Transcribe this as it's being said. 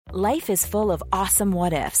Life is full of awesome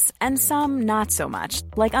what-ifs, and some not so much,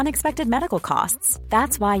 like unexpected medical costs.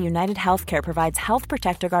 That's why United Healthcare provides Health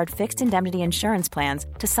Protector Guard fixed indemnity insurance plans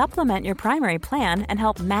to supplement your primary plan and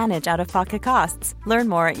help manage out-of-pocket costs. Learn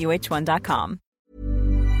more at uh1.com.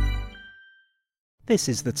 This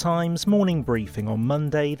is The Times morning briefing on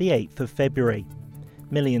Monday, the 8th of February.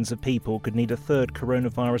 Millions of people could need a third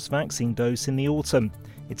coronavirus vaccine dose in the autumn.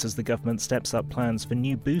 It's as the government steps up plans for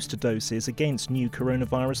new booster doses against new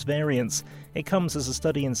coronavirus variants. It comes as a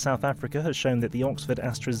study in South Africa has shown that the Oxford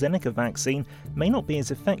AstraZeneca vaccine may not be as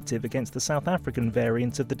effective against the South African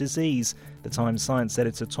variant of the disease. The Times science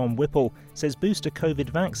editor Tom Whipple says booster COVID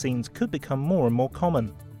vaccines could become more and more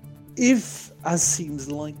common. If, as seems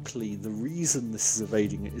likely, the reason this is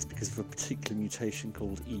evading it is because of a particular mutation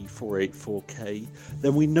called E484K,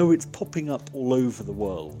 then we know it's popping up all over the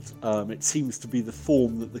world. It seems to be the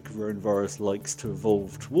form that the coronavirus likes to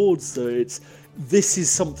evolve towards, so this is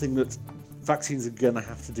something that vaccines are going to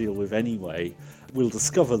have to deal with anyway. We'll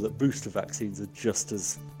discover that booster vaccines are just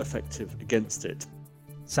as effective against it.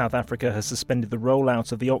 South Africa has suspended the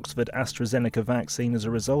rollout of the Oxford AstraZeneca vaccine as a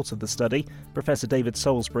result of the study. Professor David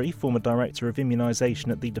Salisbury, former Director of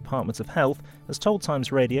Immunisation at the Department of Health, has told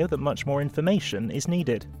Times Radio that much more information is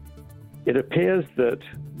needed. It appears that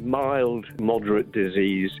mild, moderate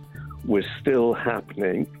disease was still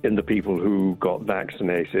happening in the people who got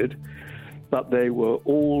vaccinated, but they were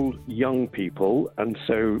all young people, and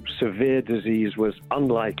so severe disease was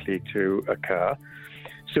unlikely to occur.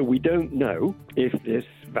 So we don't know if this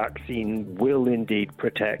vaccine will indeed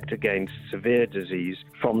protect against severe disease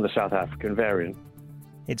from the South African variant.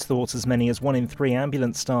 It's thought as many as 1 in 3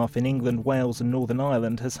 ambulance staff in England, Wales and Northern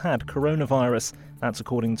Ireland has had coronavirus. That's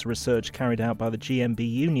according to research carried out by the GMB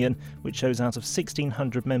Union, which shows out of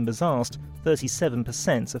 1,600 members asked,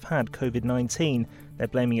 37% have had COVID-19. They're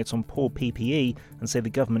blaming it on poor PPE and say the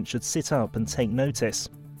government should sit up and take notice.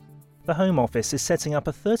 The Home Office is setting up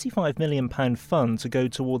a £35 million fund to go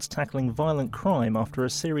towards tackling violent crime after a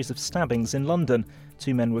series of stabbings in London.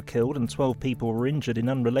 2 men were killed and 12 people were injured in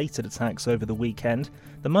unrelated attacks over the weekend.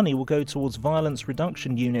 The money will go towards violence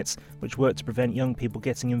reduction units, which work to prevent young people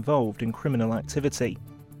getting involved in criminal activity.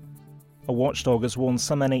 A watchdog has warned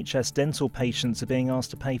some NHS dental patients are being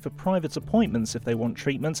asked to pay for private appointments if they want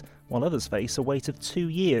treatment, while others face a wait of 2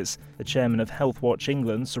 years. The chairman of Health Watch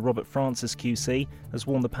England, Sir Robert Francis QC, has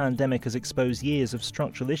warned the pandemic has exposed years of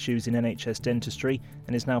structural issues in NHS dentistry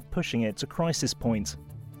and is now pushing it to crisis point.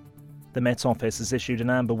 The Met Office has issued an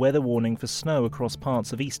amber weather warning for snow across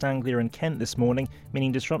parts of East Anglia and Kent this morning,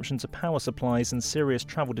 meaning disruption to power supplies and serious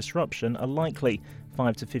travel disruption are likely.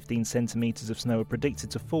 5 to 15 centimetres of snow are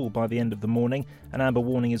predicted to fall by the end of the morning. An amber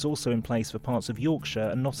warning is also in place for parts of Yorkshire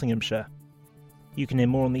and Nottinghamshire. You can hear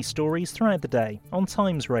more on these stories throughout the day on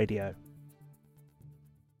Times Radio.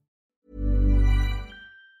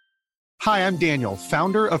 Hi, I'm Daniel,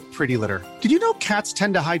 founder of Pretty Litter. Did you know cats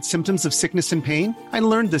tend to hide symptoms of sickness and pain? I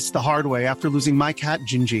learned this the hard way after losing my cat,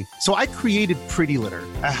 Gingy. So I created Pretty Litter,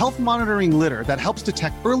 a health monitoring litter that helps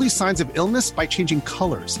detect early signs of illness by changing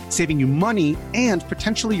colors, saving you money and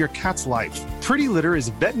potentially your cat's life. Pretty Litter is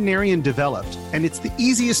veterinarian developed, and it's the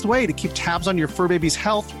easiest way to keep tabs on your fur baby's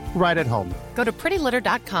health right at home. Go to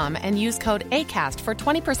prettylitter.com and use code ACAST for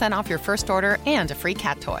 20% off your first order and a free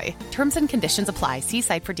cat toy. Terms and conditions apply. See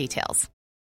site for details.